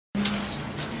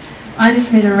I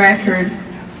just made a record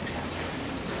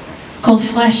called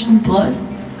Flesh and Blood,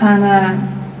 and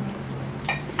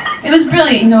it was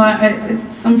brilliant. You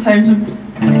know, sometimes when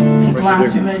people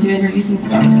ask me when I do interviews and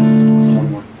stuff,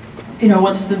 you know,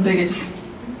 what's the biggest,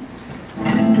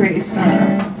 greatest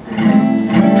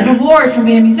reward for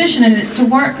being a musician, and it's to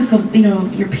work with you know,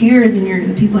 your peers and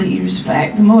the people that you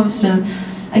respect the most. And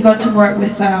I got to work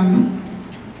with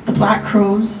the Black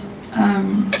Crowes,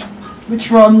 Rich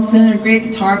Robinson, a great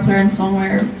guitar player and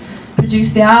songwriter,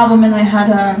 produced the album, and I had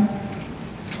a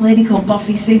lady called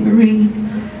Buffy St. Marie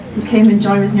who came and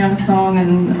joined with me on a song,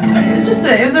 and it was just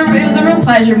it was a real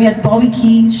pleasure. We had Bobby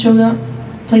Keys showed up,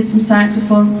 played some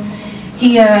saxophone.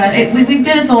 We did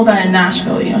this all down in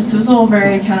Nashville, you know, so it was all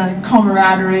very kind of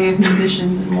camaraderie of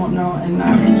musicians and whatnot. And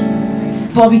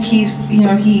Bobby Keys, you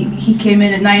know, he came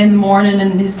in at 9 in the morning,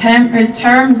 and his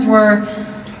terms were,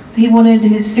 he wanted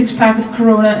his 6-pack of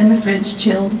Corona in the fridge,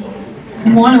 chilled,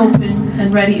 one open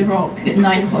and ready to rock at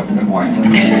 9 o'clock in the morning.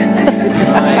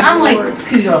 I'm like,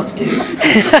 kudos, dude.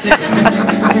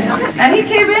 And he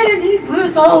came in and he blew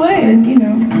us all away, and you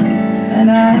know,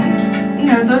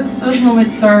 those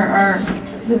moments are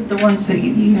the ones that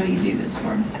you know you do this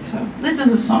for. So this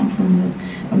is a song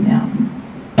from the album.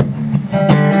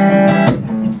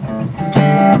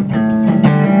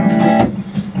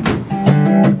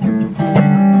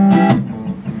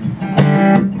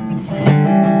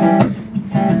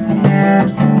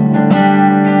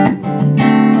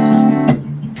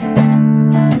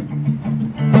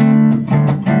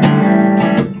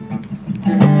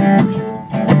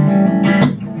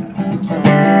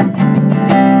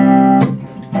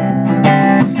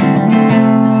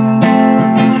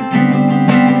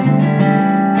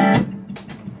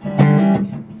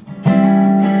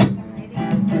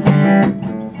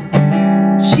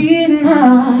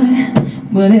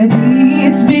 But it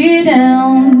beats me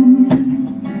down.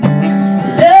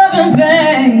 Love and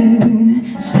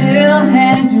pain still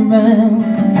hangs around.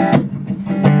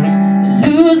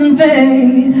 Losing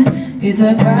faith, it's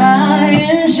a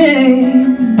crying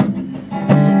shame.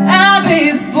 I'd be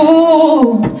a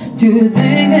fool to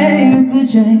think that you could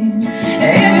change.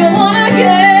 If you wanna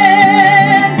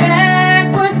get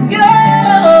back what's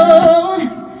gone,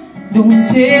 don't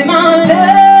take my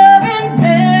love and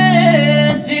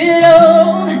pass it on.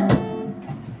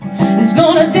 It's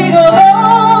gonna take a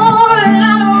whole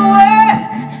lot of work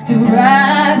to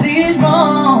right these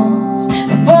wrongs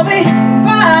before we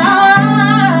rise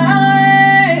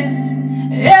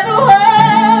in the world.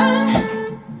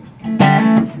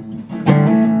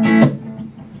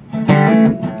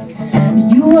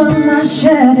 You were my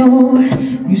shadow,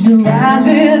 used to rise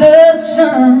with the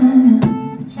sun.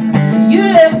 You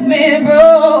left me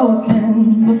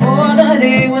broken before the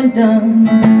day was done.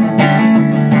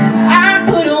 I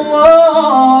could have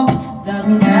walked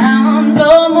 1,000 pounds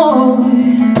or more,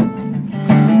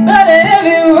 but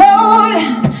every road,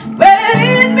 but it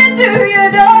leads me to your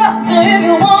door. So if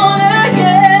you wanna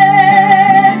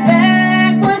get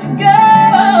back what's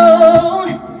gone,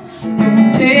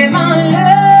 don't take my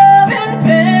love and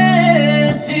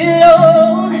pass it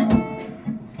on.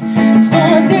 It's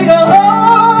gonna take a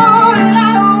whole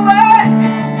lot of work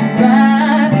to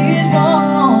right these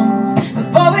wrongs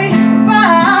before we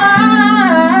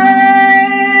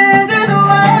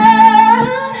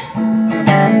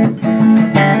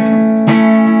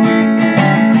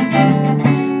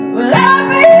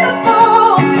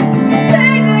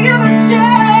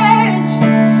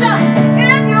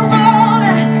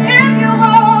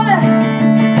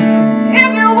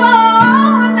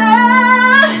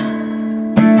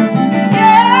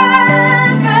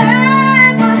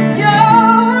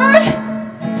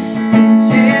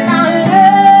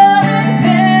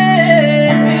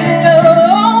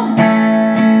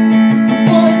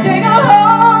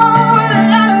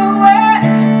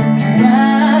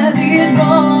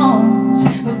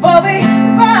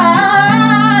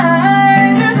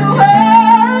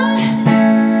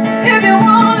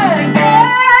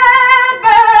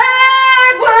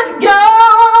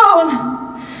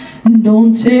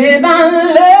don't take my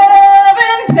love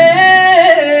and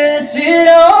pass it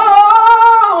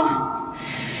on.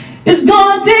 It's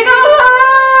gonna take a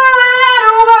whole lot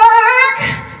of work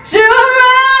to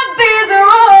right these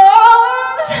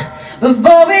wrongs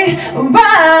before we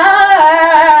rise.